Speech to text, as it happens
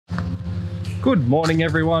Good morning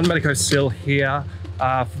everyone, Medico still here.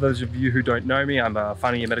 For those of you who don't know me, I'm a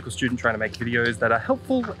final year medical student trying to make videos that are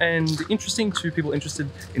helpful and interesting to people interested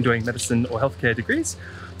in doing medicine or healthcare degrees.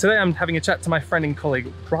 Today I'm having a chat to my friend and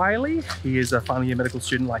colleague Riley. He is a final year medical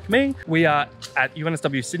student like me. We are at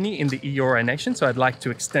UNSW Sydney in the Eora Nation, so I'd like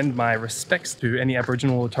to extend my respects to any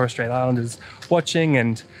Aboriginal or Torres Strait Islanders watching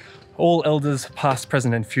and all elders past,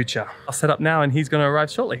 present and future. I'll set up now and he's going to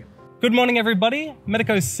arrive shortly. Good morning everybody,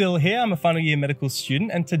 Medico Sil here. I'm a final year medical student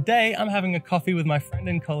and today I'm having a coffee with my friend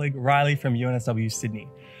and colleague Riley from UNSW Sydney.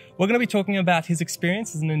 We're going to be talking about his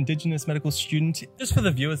experience as an Indigenous medical student. Just for the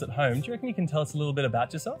viewers at home, do you reckon you can tell us a little bit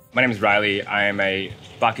about yourself? My name is Riley. I am a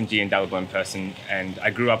Barkindji and Dallaboan person and I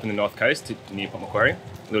grew up in the North Coast near Port Macquarie,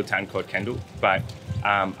 a little town called Kendall. But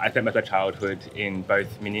I spent most of my childhood in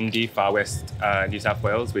both Menindee, far west New South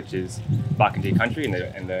Wales, which is Barkindji country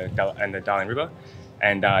and the Darling River,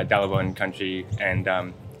 and Dallaboan country and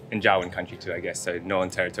Jarwin country too, I guess. So Northern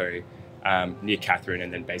Territory, near Katherine,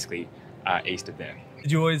 and then basically east of there.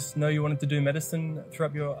 Did you always know you wanted to do medicine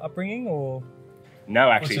throughout your upbringing, or? No,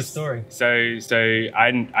 actually. What's your story? So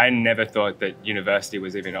I never thought that university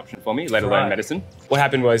was even an option for me, let alone medicine. What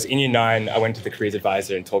happened was in year 9, I went to the careers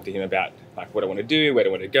advisor and talked to him about like what I want to do, where do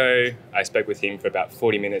I want to go. I spoke with him for about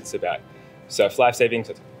 40 minutes about surf lifesaving.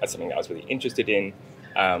 So that's something that I was really interested in.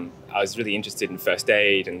 I was really interested in first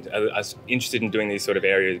aid and I was interested in doing these sort of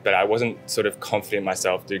areas, but I wasn't sort of confident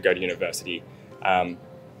myself to go to university.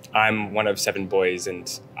 I'm one of 7 boys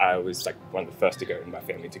and I was like one of the first to go in my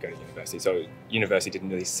family to go to university. So university didn't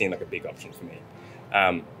really seem like a big option for me.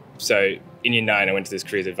 So in year 9, I went to this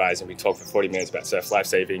careers advisor and we talked for 40 minutes about surf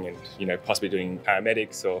lifesaving and, you know, possibly doing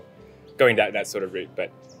paramedics or going down that sort of route.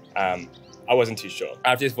 But I wasn't too sure.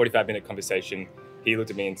 After this 45-minute conversation, he looked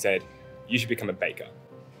at me and said, "You should become a baker,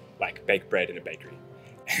 like bake bread in a bakery."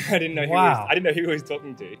 I didn't know who he was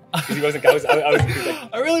talking to because he wasn't. I was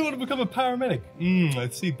like, I really want to become a paramedic. I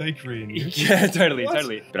see bakery in you. Yeah,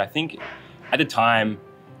 totally. But I think at the time,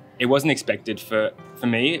 it wasn't expected for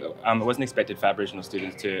me. It wasn't expected for Aboriginal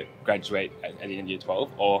students to graduate at the end of year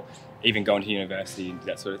 12 or even go into university and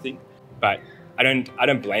that sort of thing. But I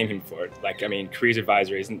don't blame him for it. Like, I mean, careers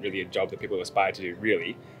advisor isn't really a job that people aspire to do,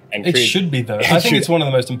 really. And it should be though. I think it's one of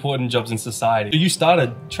the most important jobs in society. You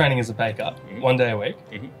started training as a baker 1 day a week.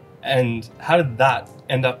 And how did that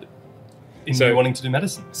end up in you wanting to do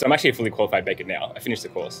medicine? So I'm actually a fully qualified baker now. I finished the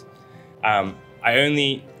course. My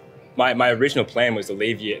original plan was to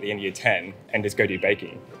leave at the end of year 10 and just go do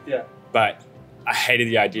baking. Yeah. But I hated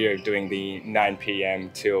the idea of doing the 9 p.m.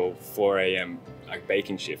 till 4 a.m. like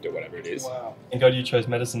baking shift or whatever it is. Wow. And you chose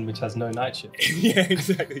medicine, which has no night shift. Yeah,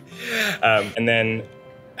 exactly. And then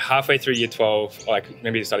halfway through year 12, or like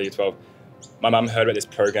maybe the start of year 12, my mum heard about this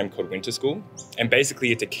program called Winter School. And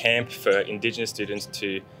basically it's a camp for Indigenous students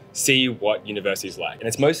to see what university is like. And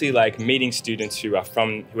it's mostly like meeting students who are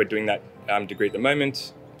doing that degree at the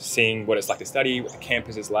moment, seeing what it's like to study, what the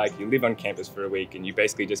campus is like. You live on campus for a week and you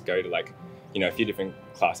basically just go to like, you know, a few different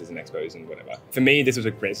classes and expos and whatever. For me, this was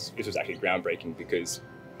actually groundbreaking because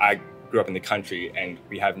I grew up in the country and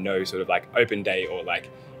we have no sort of like open day or like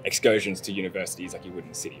excursions to universities like you would in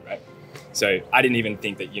the city, right? So I didn't even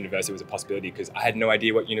think that university was a possibility because I had no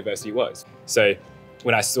idea what university was. So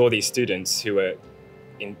when I saw these students who were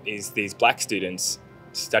these black students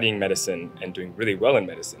studying medicine and doing really well in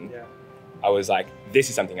medicine, I was like, this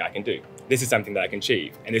is something I can do. This is something that I can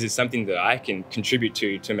achieve. And this is something that I can contribute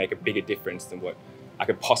to make a bigger difference than what I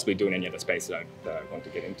could possibly do in any other space that I want to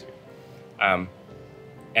get into.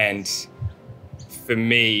 And for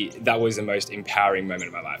me, that was the most empowering moment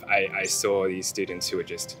of my life. I saw these students who were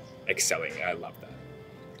just excelling and I loved that.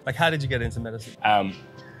 Like, how did you get into medicine?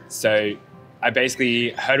 So I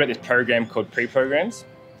basically heard about this program called Pre-programs,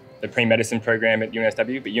 the pre-medicine program at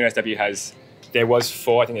UNSW, but UNSW there was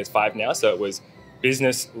 4, I think there's 5 now. So it was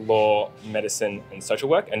business, law, medicine, and social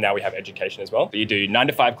work. And now we have education as well. You do 9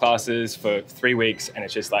 to 5 classes for 3 weeks and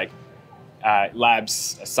it's just like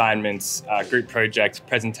labs, assignments, group projects,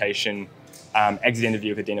 presentation, exit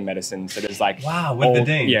interview with the Dean of Medicine. So there's like... Wow, with the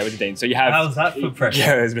Dean? Yeah, with the Dean. So you have... How's that for pressure?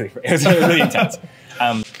 Yeah, it was really intense.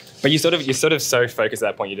 But you're sort of so focused at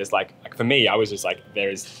that point, you're just like for me, I was just like,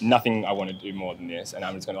 there is nothing I want to do more than this. And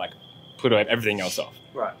I'm just going to like put everything else off.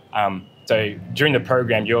 Right. So during the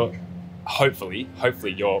program, you're hopefully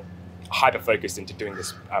you're hyper-focused into doing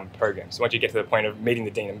this program. So once you get to the point of meeting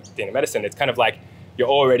the Dean of Medicine, it's kind of like you're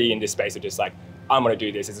already in this space of just like, I'm going to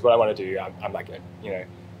do this. This is what I want to do. I'm like, you know,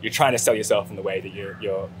 you're trying to sell yourself in the way that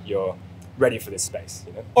you're ready for this space,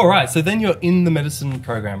 you know? All right, so then you're in the medicine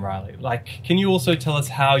program, Riley. Like, can you also tell us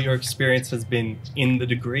how your experience has been in the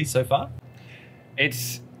degree so far?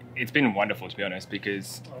 It's been wonderful, to be honest,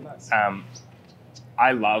 because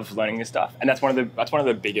I love learning this stuff, and that's one of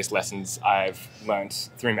the biggest lessons I've learned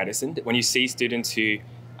through medicine. When you see students who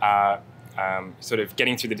are sort of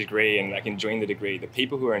getting through the degree and like enjoying the degree, the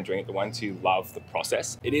people who are enjoying it, the ones who love the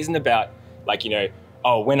process. It isn't about like, you know,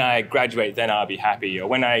 oh, when I graduate, then I'll be happy, or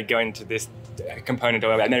when I go into this component,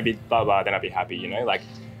 or then it'll be blah blah, then I'll be happy. You know, like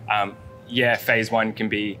yeah, phase one can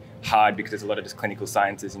be hard because there's a lot of just clinical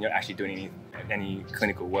sciences, and you're not actually doing any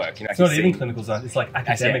clinical work. You know, it's not even clinical science; it's like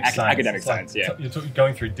academic science. Academic science, yeah. You're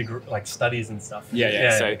going through like studies and stuff.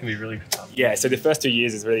 Yeah. So it can be really tough. Yeah, so the first 2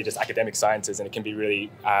 years is really just academic sciences, and it can be really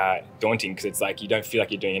daunting because it's like you don't feel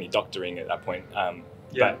like you're doing any doctoring at that point.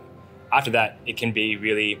 But after that, it can be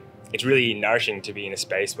really, it's really nourishing to be in a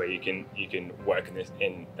space where you can work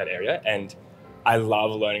in that area. And I love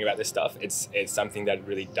learning about this stuff. It's something that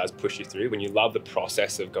really does push you through when you love the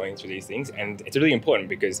process of going through these things. And it's really important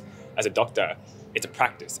because as a doctor, it's a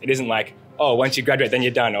practice. It isn't like, oh, once you graduate, then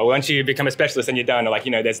you're done. Or once you become a specialist, then you're done. Or like,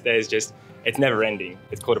 you know, there's just, it's never ending.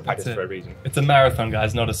 It's called a practice for a reason. It's a marathon,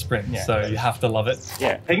 guys, not a sprint. Yeah, so you have to love it.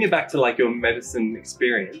 Yeah. Taking it back to like your medicine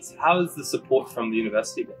experience, how has the support from the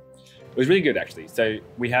university been? It was really good, actually. So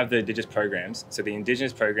we have the Indigenous programs. So the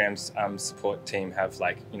Indigenous programs support team have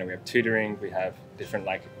like, you know, we have tutoring, we have different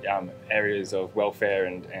like areas of welfare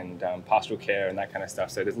and pastoral care and that kind of stuff.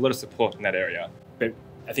 So there's a lot of support in that area. But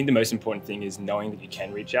I think the most important thing is knowing that you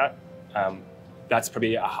can reach out. That's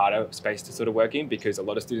probably a harder space to sort of work in because a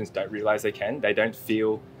lot of students don't realize they can. They don't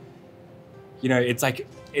feel, you know, it's like,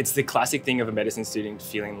 it's the classic thing of a medicine student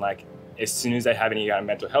feeling like as soon as they have any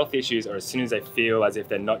mental health issues or as soon as they feel as if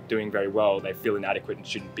they're not doing very well, they feel inadequate and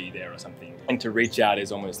shouldn't be there or something. And to reach out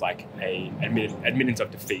is almost like a admittance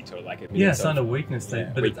of defeat or like a sign of weakness,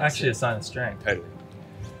 but it's actually a sign of strength. Totally.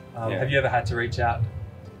 Have you ever had to reach out?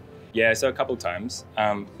 Yeah, so a couple of times,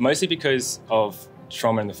 mostly because of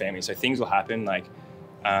trauma in the family. So things will happen like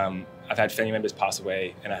I've had family members pass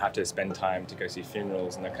away and I have to spend time to go see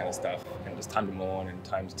funerals and that kind of stuff, and just time to mourn and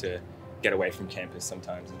times to get away from campus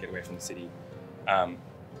sometimes and get away from the city.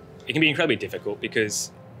 It can be incredibly difficult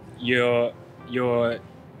because your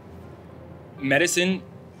medicine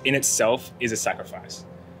in itself is a sacrifice.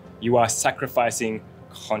 You are sacrificing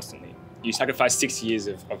constantly. You sacrifice 6 years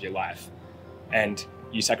of your life, and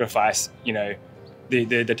you sacrifice, you know,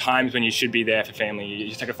 the times when you should be there for family.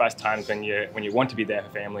 You sacrifice times when you want to be there for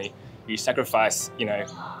family. You sacrifice, you know,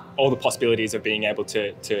 all the possibilities of being able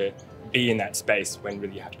to be in that space when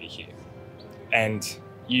really you have to be here. And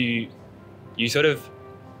you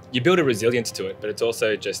build a resilience to it, but it's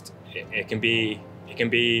also just, it can be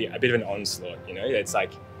a bit of an onslaught, you know? It's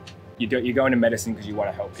like, you go into medicine because you want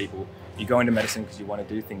to help people. You go into medicine because you want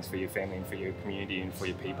to do things for your family and for your community and for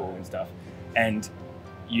your people and stuff. And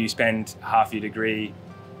you spend half your degree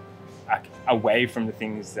away from the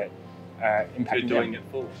things that impact you. You're doing it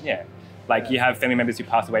for. Yeah. Like you have family members who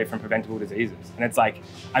pass away from preventable diseases. And it's like,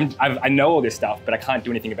 I know all this stuff, but I can't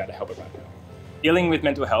do anything about it to help it right now. Dealing with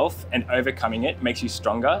mental health and overcoming it makes you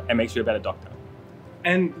stronger and makes you a better doctor.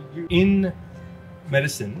 And in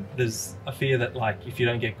medicine, there's a fear that like, if you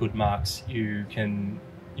don't get good marks, you can,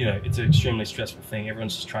 you know, it's an extremely stressful thing.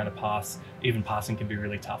 Everyone's just trying to pass. Even passing can be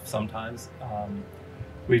really tough sometimes.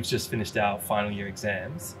 We've just finished our final year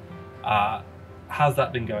exams. How's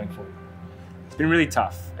that been going for you? It's been really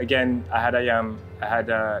tough. Again, I had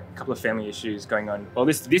a couple of family issues going on. Well,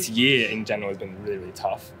 this year in general has been really, really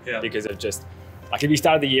tough because of just, like if you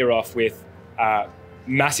started the year off with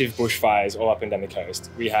massive bushfires all up and down the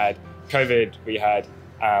coast. We had COVID, we had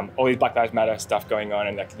all these Black Lives Matter stuff going on,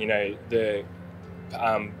 and like, you know, the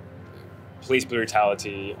police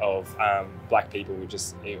brutality of black people, it's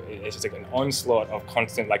just like an onslaught of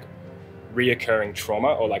constant like reoccurring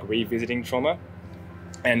trauma or like revisiting trauma.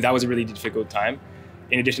 And that was a really difficult time.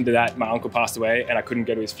 In addition to that, my uncle passed away and I couldn't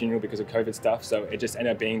go to his funeral because of COVID stuff. So it just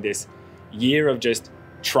ended up being this year of just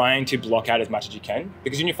trying to block out as much as you can.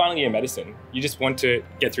 Because in your final year of medicine, you just want to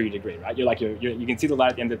get through your degree, right? You're like, you can see the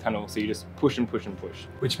light at the end of the tunnel, so you just push and push and push.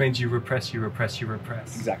 Which means you repress, you repress, you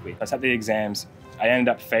repress. Exactly. I sat the exams. I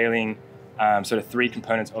ended up failing sort of 3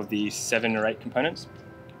 components of the 7 or 8 components.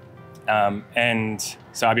 And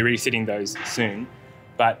so I'll be resitting those soon.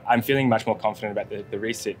 But I'm feeling much more confident about the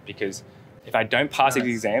resit because if I don't pass these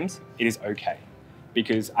exams, it is okay.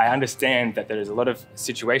 Because I understand that there is a lot of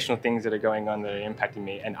situational things that are going on that are impacting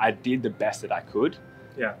me, and I did the best that I could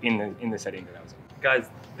in the setting that I was in. Guys,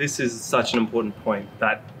 this is such an important point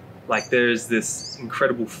that like there's this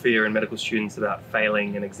incredible fear in medical students about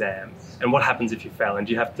failing an exam. And what happens if you fail? And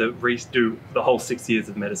you have to redo the whole 6 years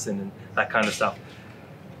of medicine and that kind of stuff.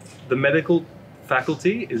 The medical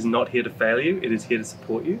faculty is not here to fail you, it is here to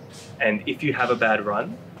support you. And if you have a bad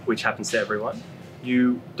run, which happens to everyone,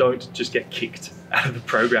 you don't just get kicked out of the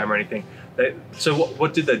program or anything. So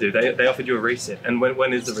what did they do? They offered you a reset. And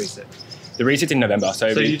when is the reset? The reset's in November. So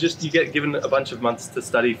you get given a bunch of months to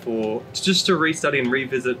study just to restudy and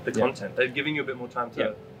revisit the content. They're giving you a bit more time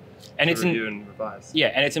to review and revise. Yeah,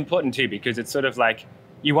 and it's important too, because it's sort of like,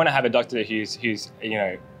 you want to have a doctor who's you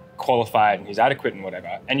know, qualified and who's adequate and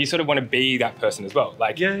whatever, and you sort of want to be that person as well.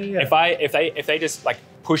 Like, if they just like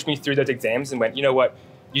pushed me through those exams and went, you know what,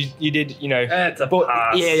 you did, you know, it's a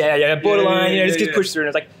pass. Borderline, you know, just push through. And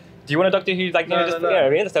it's like, do you want a doctor who's like, you know, you know what I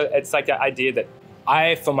mean? So it's like the idea that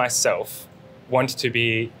I, for myself, want to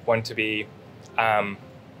be, I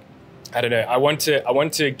don't know, I want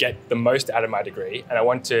to get the most out of my degree, and I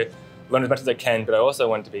want to learn as much as I can, but I also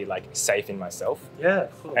want to be like safe in myself. Yeah,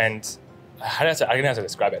 of course. And I don't know how to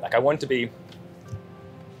describe it. Like, I want to be.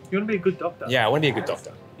 You want to be a good doctor. Yeah, I want to be a good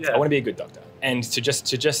doctor. Yeah. I want to be a good doctor. And to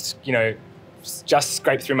just you know, just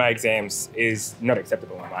scrape through my exams is not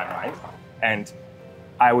acceptable in my mind. And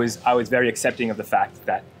I was very accepting of the fact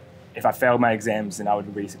that if I failed my exams, then I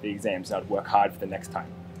would reset the exams and I would work hard for the next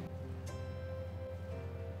time.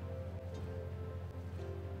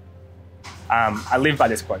 I live by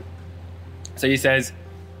this quote. So he says,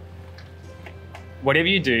 whatever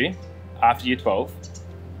you do after year 12,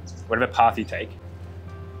 whatever path you take,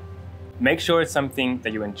 make sure it's something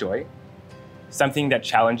that you enjoy, something that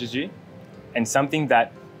challenges you, and something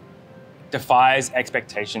that defies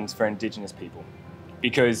expectations for Indigenous people.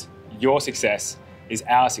 Because your success is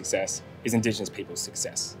our success, is Indigenous people's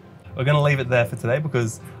success. We're going to leave it there for today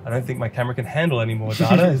because I don't think my camera can handle any more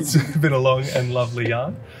data. It's been a long and lovely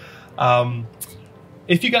yarn.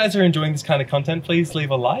 If you guys are enjoying this kind of content, please leave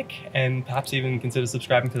a like and perhaps even consider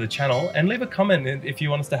subscribing to the channel, and leave a comment if you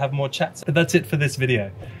want us to have more chats. But that's it for this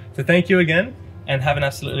video. So thank you again, and have an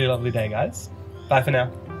absolutely lovely day, guys. Bye for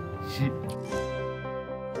now.